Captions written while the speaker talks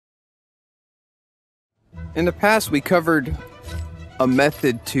In the past, we covered a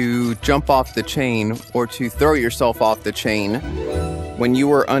method to jump off the chain or to throw yourself off the chain when you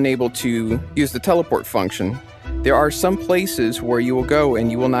were unable to use the teleport function. There are some places where you will go and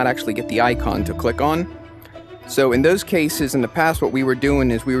you will not actually get the icon to click on. So in those cases, in the past, what we were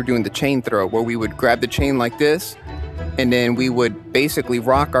doing is we were doing the chain throw, where we would grab the chain like this, and then we would basically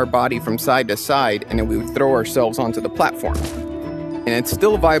rock our body from side to side, and then we would throw ourselves onto the platform. And it's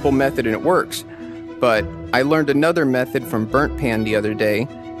still a viable method and it works. But I learned another method from Burnt Pan the other day,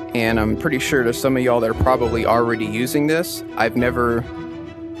 and I'm pretty sure there's some of y'all that are probably already using this. I've never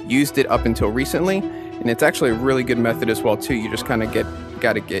used it up until recently, and it's actually a really good method as well too. You just kind of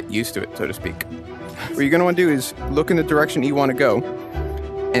got to get used to it, so to speak. What you're going to want to do is look in the direction you want to go,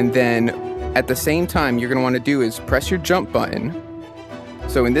 and then at the same time you're going to want to do is press your jump button.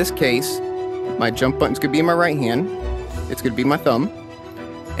 So in this case, my jump button's going to be in my right hand, it's going to be my thumb,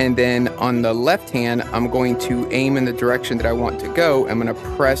 and then on the left hand I'm going to aim in the direction that I want to go. I'm going to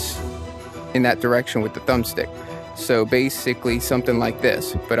press in that direction with the thumbstick. So basically something like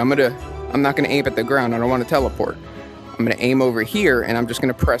this, but I'm not going to aim at the ground. I don't want to teleport. I'm going to aim over here, and I'm just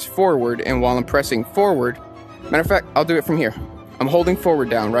going to press forward, and while I'm pressing forward, matter of fact, I'll do it from here. I'm holding forward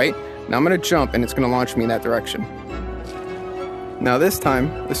down, right? Now I'm going to jump, and it's going to launch me in that direction. Now this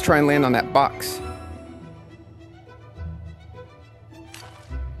time, let's try and land on that box.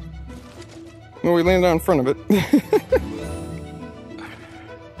 Well, we landed out in front of it.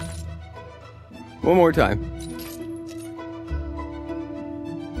 One more time.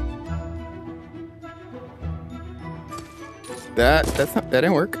 That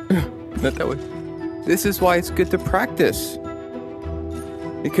didn't work. Not that way. This is why it's good to practice,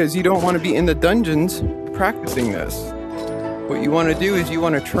 because you don't want to be in the dungeons practicing this. What you want to do is you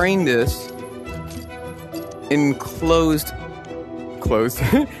want to train this in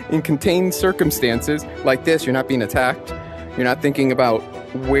in contained circumstances like this. You're not being attacked. You're not thinking about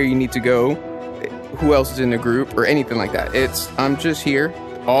where you need to go, who else is in the group, or anything like that. I'm just here.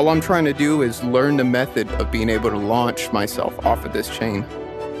 All I'm trying to do is learn the method of being able to launch myself off of this chain.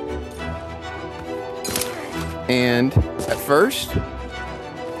 And at first,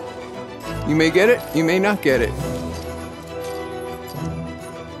 you may get it, you may not get it.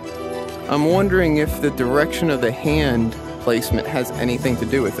 I'm wondering if the direction of the hand placement has anything to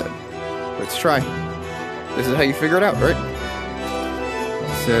do with it. Let's try. This is how you figure it out, right?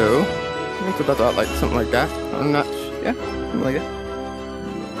 So, it's about that, like something like that. I'm not, yeah, something like that.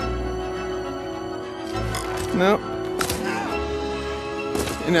 No.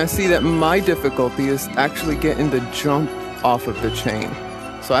 And I see that my difficulty is actually getting the jump off of the chain.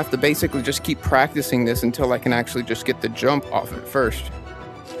 So I have to basically just keep practicing this until I can actually just get the jump off it first.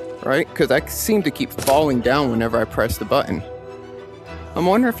 Right? Because I seem to keep falling down whenever I press the button. I'm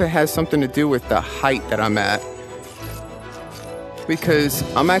wondering if it has something to do with the height that I'm at. Because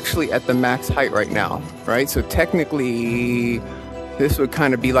I'm actually at the max height right now, right? So technically, this would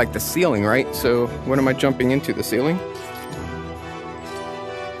kind of be like the ceiling, right? So what am I jumping into, the ceiling?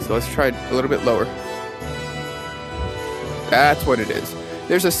 So let's try a little bit lower. That's what it is.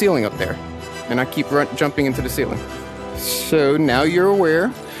 There's a ceiling up there, and I keep jumping into the ceiling. So now you're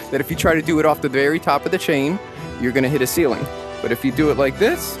aware that if you try to do it off the very top of the chain, you're gonna hit a ceiling. But if you do it like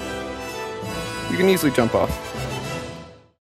this, you can easily jump off.